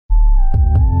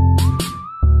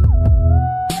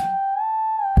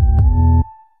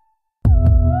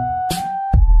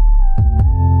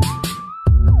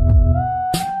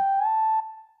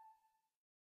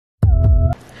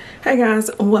Hey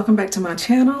guys, welcome back to my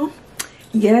channel.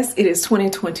 Yes, it is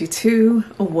 2022.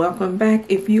 Welcome back.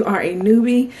 If you are a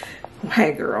newbie,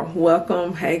 hey girl,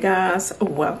 welcome. Hey guys,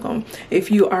 welcome.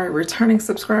 If you are a returning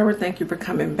subscriber, thank you for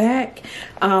coming back.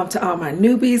 To all my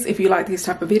newbies, if you like these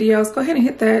type of videos, go ahead and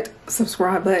hit that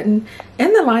subscribe button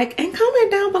and the like, and comment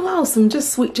down below some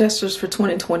just sweet gestures for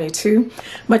 2022.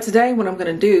 But today what I'm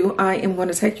going to do, I am going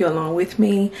to take you along with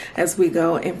me as we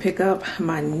go and pick up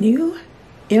my new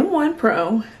M1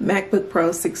 Pro MacBook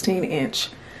Pro 16-inch.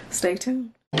 Stay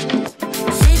tuned.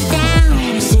 Sit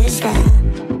down, sister.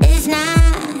 It's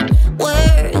not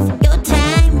worth your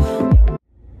time.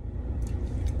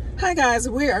 Hi guys,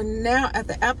 we are now at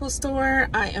the Apple Store.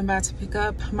 I am about to pick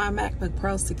up my MacBook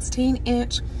Pro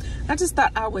 16-inch. I just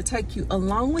thought I would take you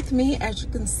along with me. As you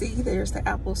can see, there's the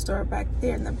Apple Store back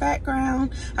there in the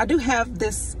background. I do have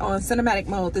this on cinematic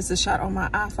mode. This is shot on my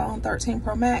iPhone 13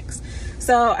 Pro Max.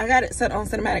 So I got it set on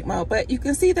cinematic mode, but you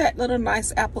can see that little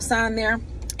nice Apple sign there.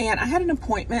 And I had an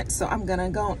appointment, so I'm gonna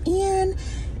go in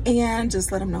and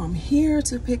just let them know I'm here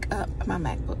to pick up my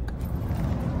MacBook.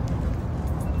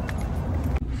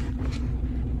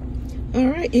 All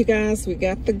right, you guys, we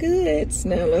got the goods.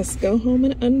 Now let's go home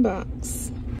and unbox.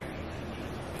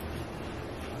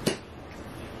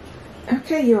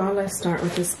 Okay, you all, let's start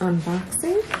with this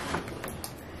unboxing.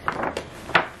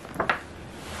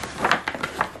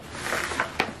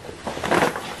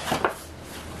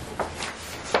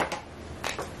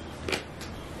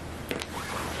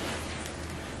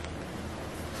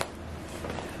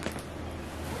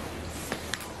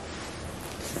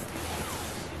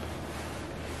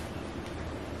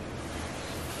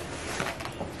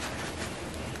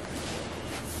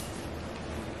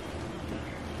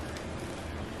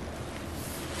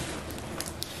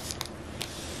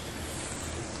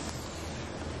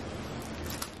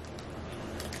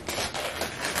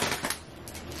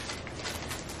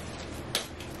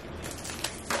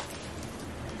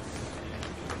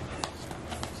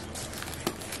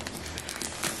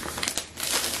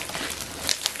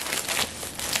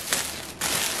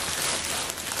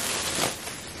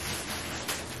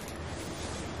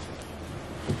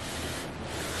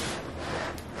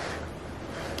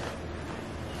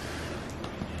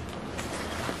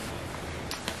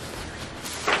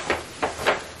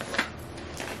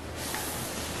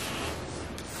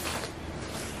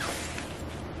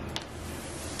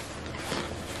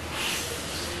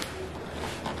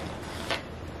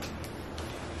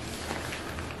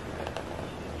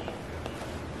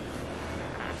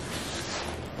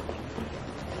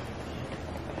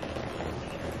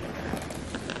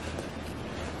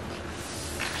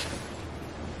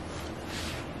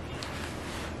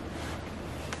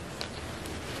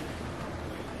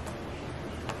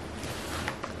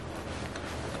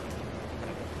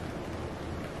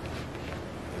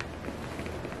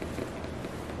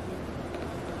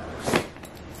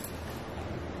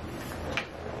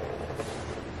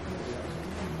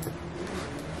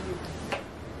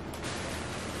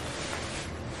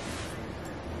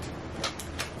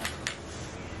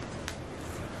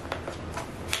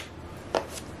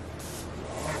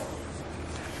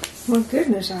 My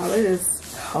goodness, y'all, it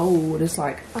is cold. It's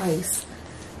like ice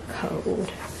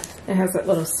cold. It has that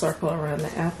little circle around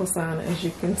the Apple sign, as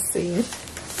you can see.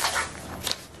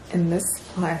 In this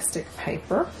plastic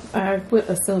paper. I would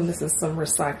assume this is some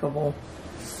recyclable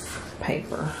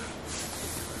paper.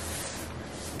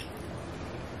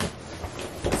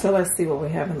 So let's see what we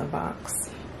have in the box.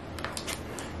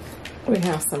 We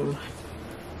have some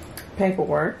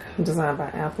paperwork designed by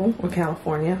Apple in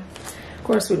California. Of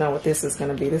course, we know what this is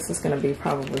going to be. This is going to be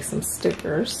probably some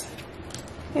stickers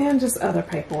and just other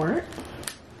paperwork.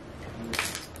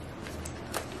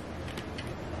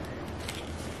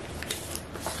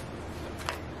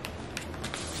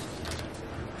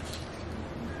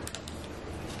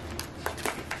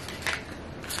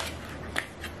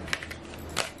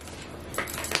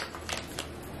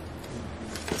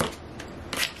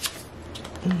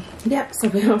 Yep, so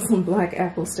we have some black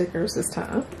Apple stickers this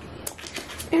time.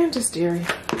 And just your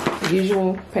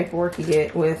usual paperwork you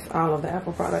get with all of the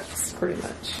Apple products, pretty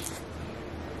much.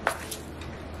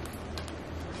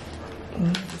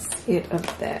 And that's it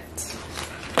of that.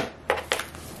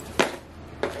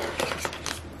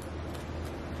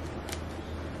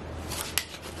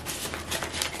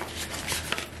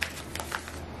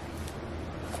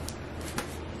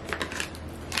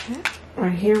 Okay.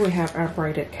 Right here we have our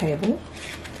braided cable,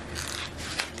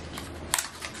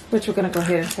 which we're going to go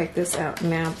ahead and take this out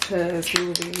now because we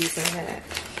will be using that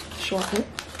shortly.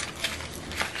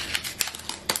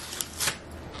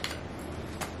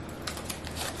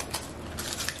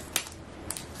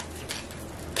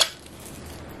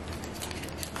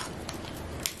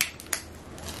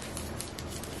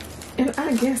 And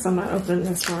I guess I'm not opening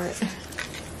this right,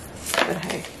 but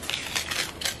hey.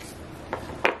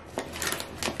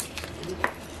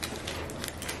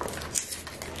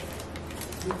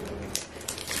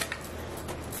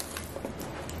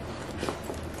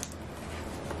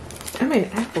 I mean,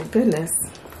 Apple, goodness.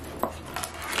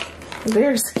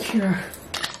 Very secure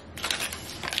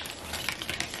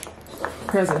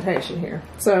presentation here.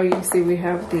 So you see we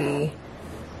have the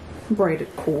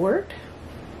braided cord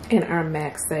and our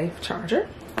MagSafe charger.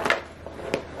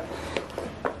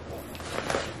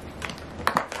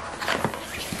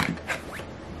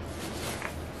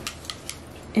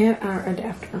 And our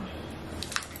adapter.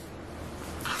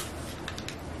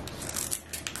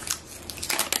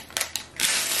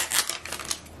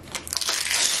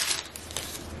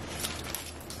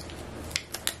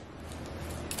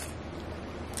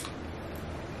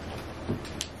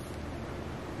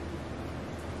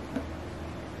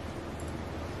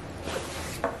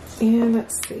 And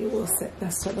let's see, we'll set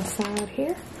this to the side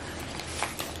here.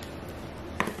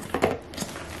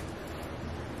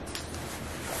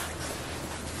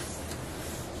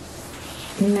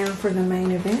 Now for the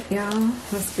main event, y'all.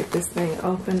 Let's get this thing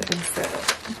opened and set up.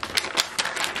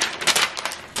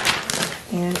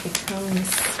 And it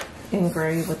comes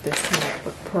engraved with this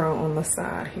MacBook Pro on the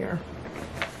side here.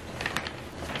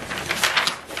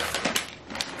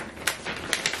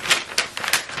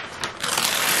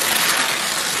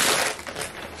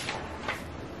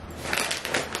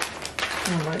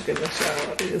 Oh my goodness,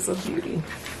 y'all, it is a beauty.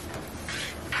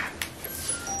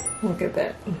 Look at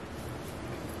that.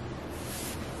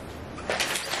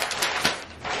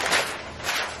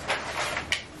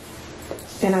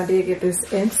 And I did get this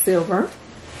in silver.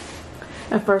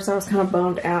 At first I was kind of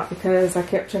bummed out because I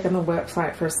kept checking the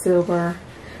website for silver.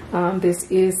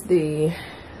 This is the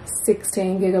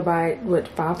 16 gigabyte with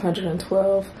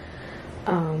 512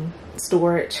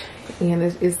 storage, and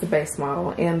it is the base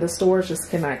model, and the stores just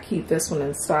cannot keep this one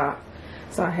in stock,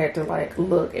 so I had to like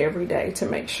look every day to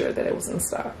make sure that it was in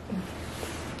stock.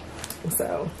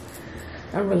 So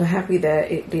I'm really happy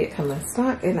that it did come in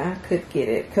stock and I could get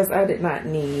it, because I did not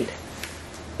need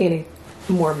any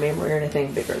more memory or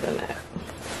anything bigger than that.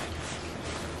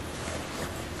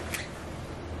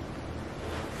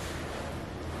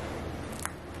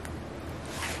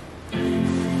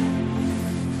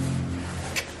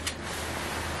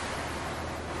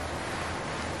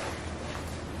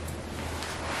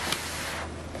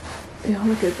 Yeah,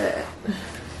 look at that.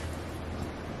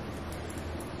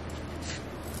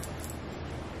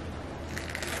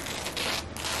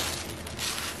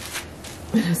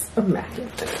 It's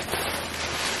immaculate.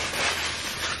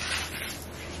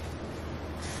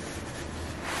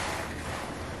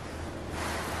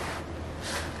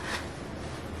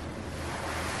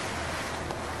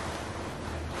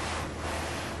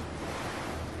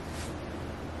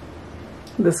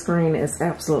 The screen is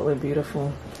absolutely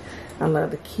beautiful. I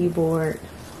love the keyboard.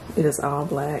 It is all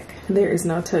black. There is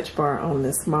no touch bar on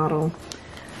this model,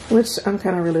 which I'm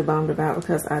kind of really bummed about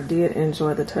because I did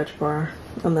enjoy the touch bar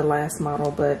on the last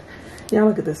model, but y'all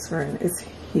look at this screen. It's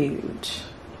huge.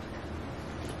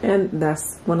 And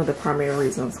that's one of the primary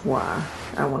reasons why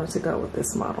I wanted to go with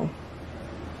this model.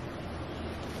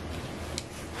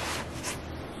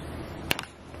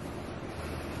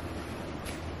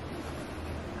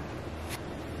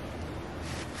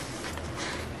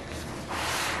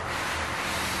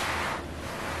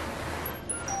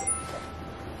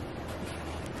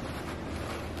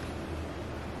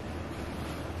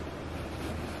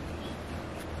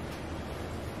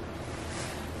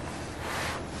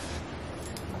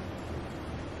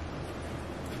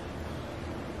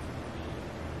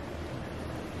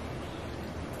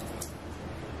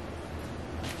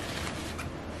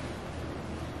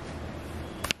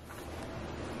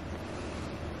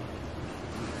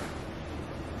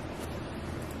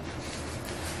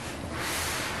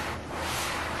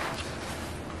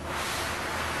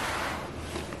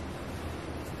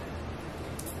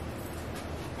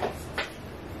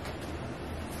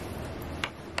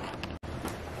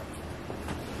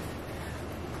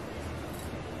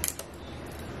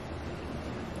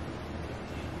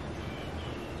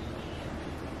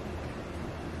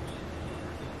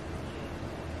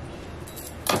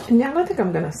 And y'all, I think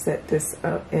I'm gonna set this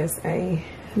up as a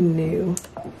new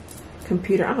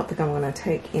computer. I don't think I'm gonna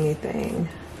take anything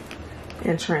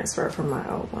and transfer it from my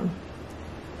old one.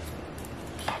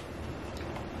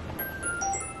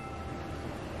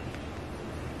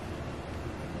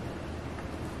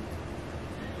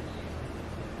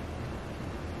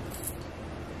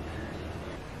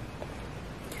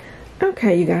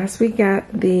 Okay, you guys, we got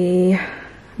the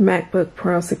MacBook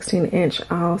Pro 16-inch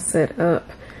all set up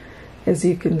As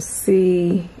you can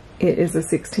see, it is a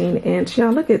 16-inch.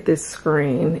 Y'all, look at this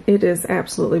screen. It is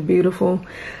absolutely beautiful.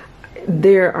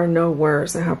 There are no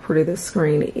words on how pretty this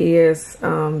screen is.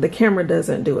 The camera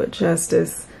doesn't do it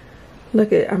justice.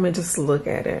 Look at, I mean, just look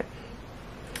at it.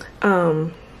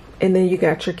 And then you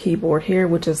got your keyboard here,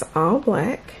 which is all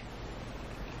black.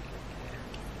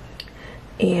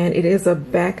 And it is a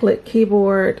backlit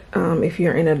keyboard. If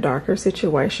you're in a darker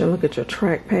situation, look at your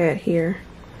trackpad here.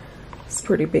 It's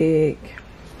pretty big.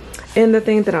 And the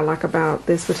thing that I like about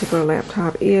this particular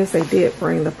laptop is they did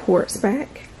bring the ports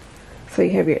back. So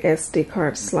you have your SD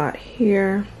card slot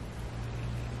here.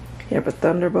 You have a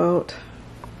Thunderbolt.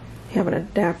 You have an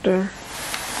adapter.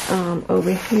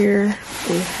 Over here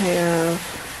we have,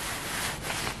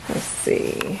 let's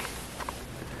see,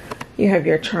 you have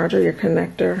your charger, your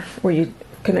connector, where you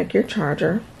connect your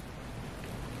charger,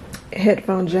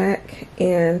 headphone jack,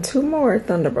 and 2 more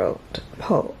Thunderbolt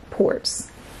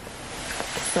ports.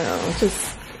 So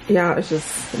just, y'all, it's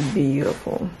just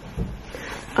beautiful.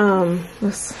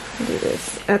 Let's do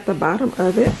this. At the bottom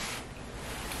of it,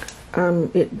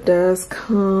 it does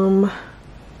come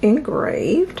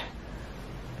engraved.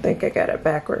 I think I got it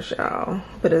backwards, y'all,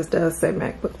 but it does say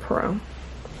MacBook Pro.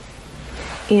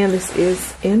 And this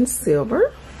is in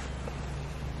silver.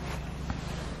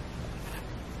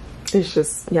 It's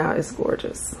just, y'all, it's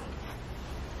gorgeous.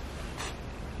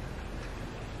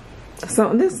 So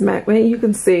on this MacBook, you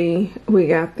can see we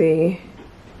got the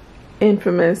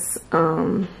infamous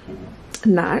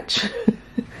notch.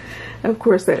 Of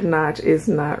course, that notch is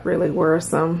not really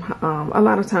worrisome. A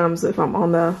lot of times if I'm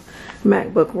on the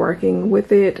MacBook working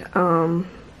with it, a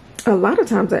lot of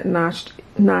times that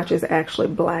notch is actually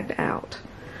blacked out.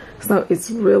 So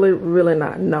it's really, really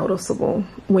not noticeable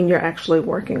when you're actually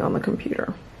working on the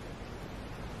computer.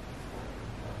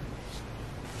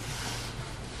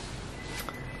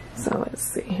 So let's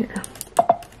see here.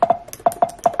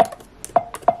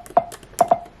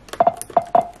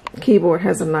 Keyboard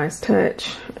has a nice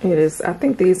touch. It is, I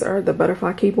think these are the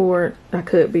butterfly keyboard. I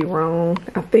could be wrong.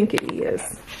 I think it is.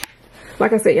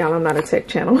 Like I said, y'all, I'm not a tech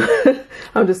channel.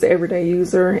 I'm just an everyday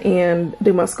user and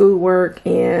do my schoolwork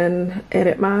and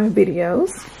edit my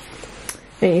videos.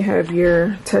 And you have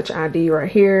your Touch ID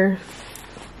right here.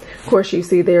 Of course, you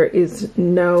see there is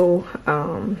no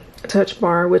touch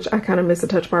bar, which I kind of miss a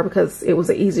touch bar because it was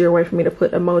an easier way for me to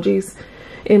put emojis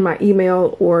in my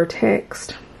email or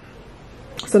text.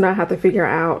 So now I have to figure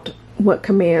out what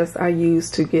commands I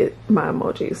use to get my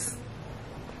emojis.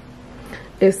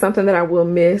 It's something that I will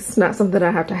miss, not something that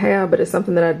I have to have, but it's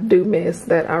something that I do miss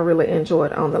that I really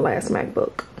enjoyed on the last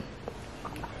MacBook.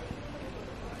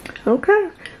 Okay,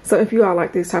 so if you all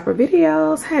like these type of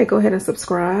videos, hey, go ahead and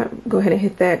subscribe. Go ahead and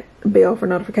hit that bell for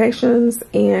notifications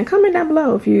and comment down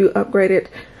below if you upgraded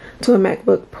to a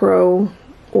MacBook Pro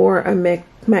or a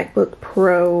MacBook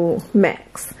Pro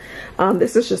Max.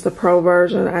 This is just the Pro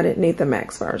version. I didn't need the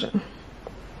Max version.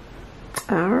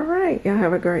 All right, y'all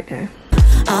have a great day.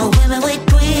 All women with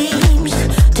dreams.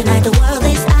 Tonight the world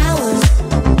is